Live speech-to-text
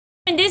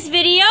this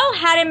video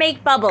how to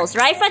make bubbles,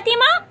 right,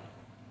 Fatima?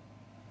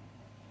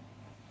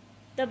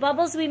 The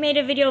bubbles we made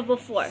a video of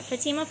before.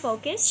 Fatima,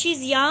 focus.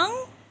 She's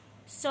young,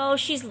 so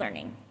she's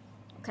learning.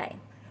 Okay.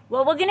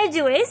 What we're going to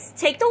do is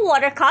take the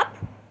water cup.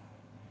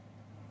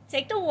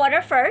 Take the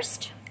water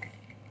first.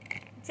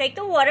 Take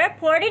the water,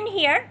 pour it in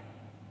here.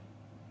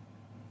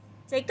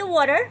 Take the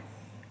water.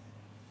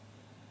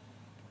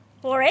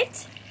 Pour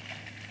it.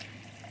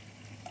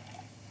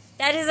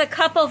 That is a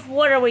cup of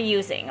water we're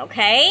using,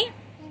 okay?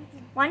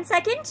 1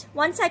 second.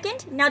 1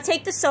 second. Now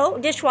take the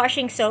soap,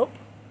 dishwashing soap.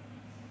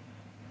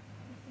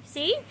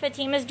 See,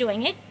 Fatima's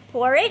doing it.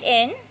 Pour it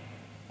in.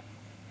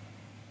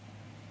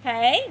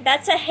 Okay,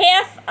 that's a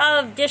half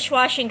of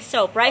dishwashing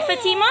soap, right,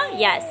 Fatima?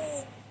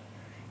 Yes.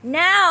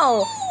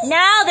 Now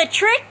the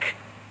trick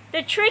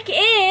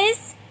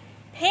is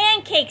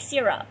pancake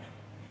syrup.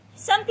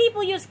 Some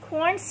people use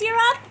corn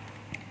syrup,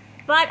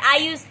 but I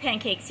use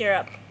pancake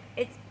syrup.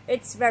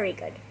 It's very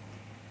good.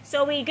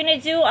 So we're gonna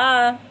do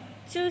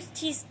 2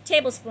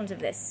 tablespoons of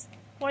this.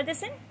 Pour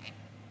this in.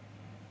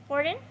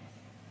 Pour it in.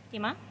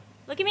 Fatima,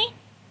 look at me.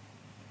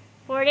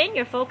 Pour it in.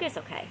 Your focus.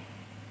 Okay.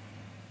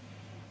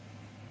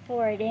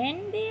 Pour it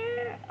in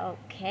there.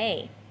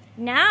 Okay.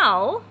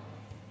 Now,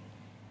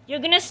 you're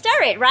going to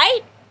stir it,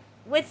 right?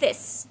 With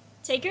this.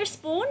 Take your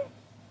spoon.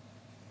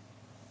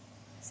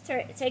 Stir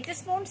it. Take the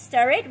spoon.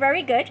 Stir it.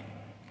 Very good.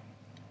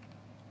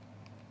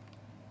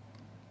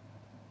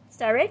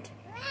 Stir it.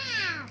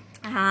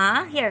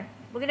 Here.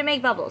 We're going to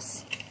make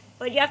bubbles.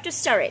 But you have to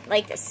stir it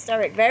like this.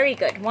 Stir it. Very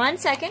good. 1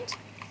 second.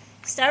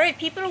 Stir it.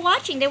 People are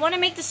watching. They want to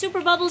make the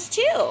super bubbles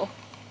too.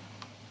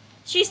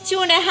 She's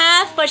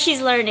 2.5, but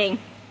she's learning.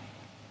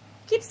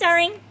 Keep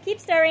stirring. Keep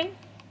stirring.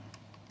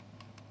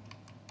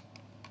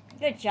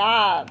 Good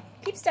job.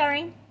 Keep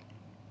stirring.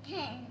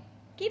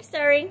 Keep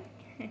stirring.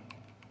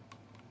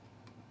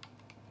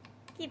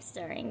 Keep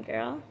stirring,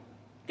 girl.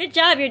 Good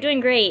job. You're doing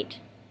great.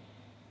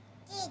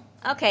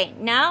 Okay,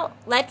 now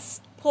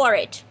let's pour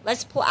it.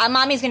 Let's pour.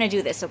 Mommy's going to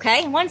do this,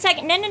 okay? 1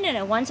 second.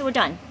 No. Once we're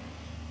done.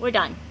 We're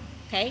done.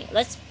 Okay,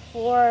 let's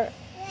pour.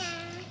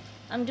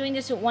 I'm doing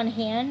this with one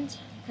hand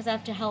because I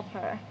have to help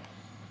her.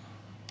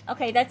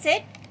 Okay, that's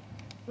it.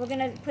 We're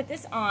gonna put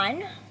this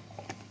on.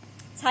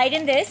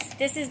 Tighten this.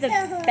 This is the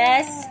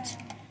best.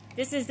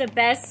 This is the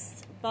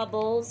best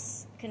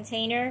bubbles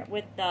container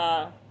with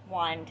the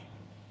wand.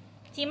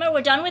 Tima,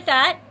 we're done with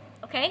that.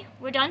 Okay,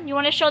 we're done. You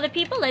want to show the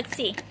people? Let's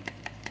see.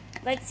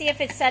 Let's see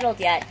if it's settled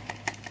yet.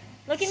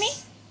 Look at me.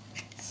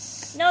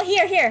 No,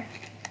 here.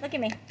 Look at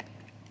me.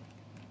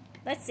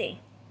 Let's see.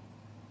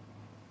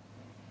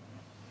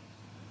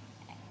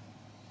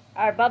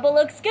 Our bubble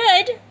looks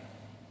good.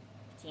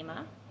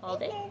 Tima,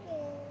 hold it.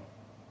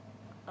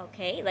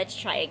 Okay, let's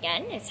try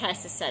again. It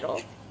has to settle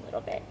a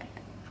little bit.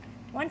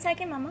 1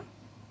 second, Mama.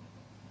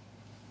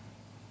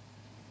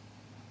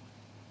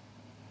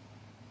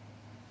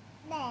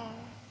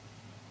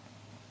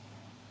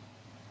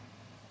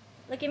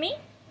 Look at me.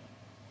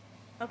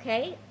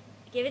 Okay,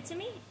 give it to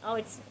me. Oh,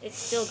 it's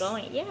still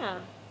going.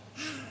 Yeah.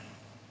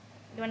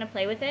 You want to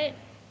play with it?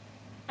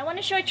 I want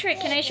to show a trick.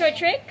 Can I show a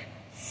trick?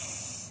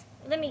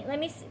 Let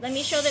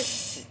me show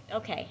the.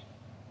 Okay.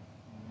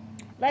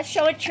 Let's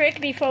show a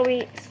trick before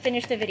we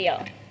finish the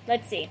video.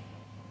 Let's see.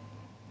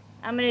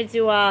 I'm gonna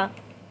do a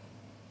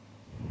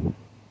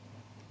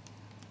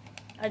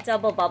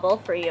double bubble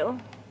for you.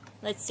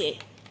 Let's see.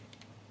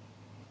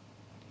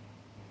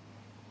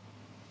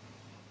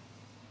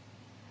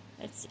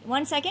 Let's see.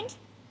 1 second.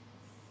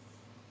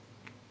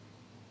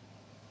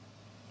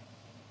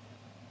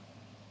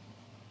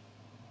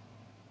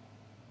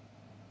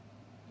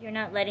 You're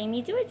not letting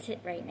me do it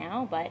right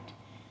now, but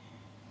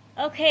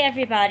okay,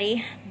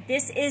 everybody.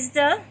 This is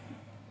the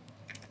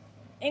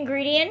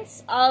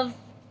ingredients of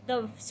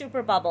the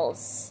super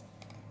bubbles.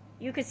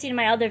 You could see in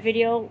my other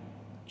video,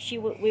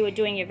 we were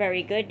doing it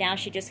very good. Now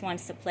she just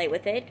wants to play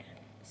with it.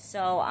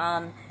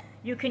 So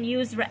you can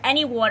use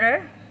any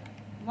water,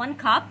 1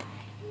 cup.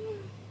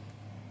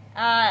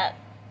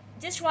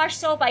 Dishwash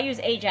soap, I use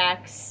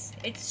Ajax.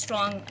 It's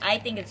strong. I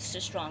think it's the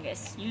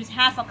strongest. Use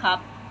half a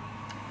cup.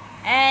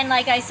 And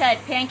like I said,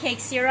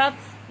 pancake syrup,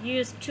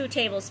 use 2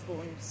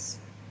 tablespoons.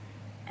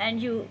 And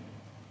you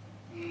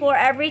pour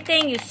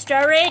everything, you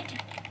stir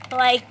it for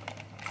like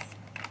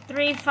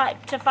 3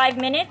 to 5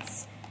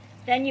 minutes.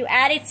 Then you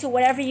add it to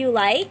whatever you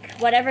like,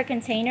 whatever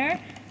container.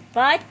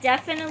 But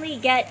definitely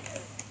get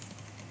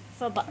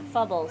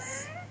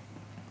bubbles.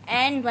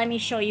 And let me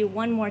show you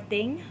one more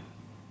thing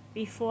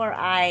before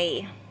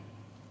I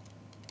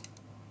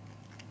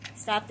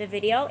stop the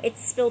video.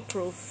 It's spill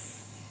proof.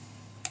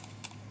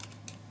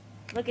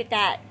 Look at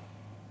that.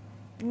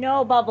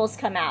 No bubbles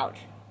come out.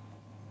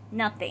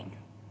 Nothing.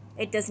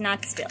 It does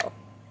not spill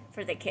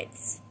for the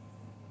kids.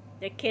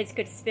 The kids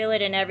could spill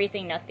it and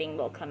everything, nothing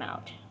will come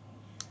out.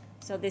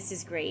 So this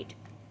is great.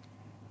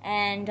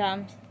 And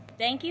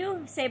thank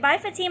you. Say bye,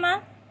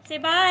 Fatima. Say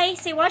bye.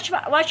 Say watch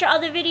our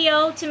other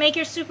video to make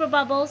your super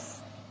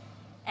bubbles.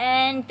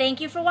 And thank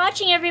you for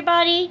watching,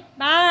 everybody.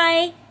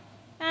 Bye.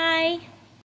 Bye.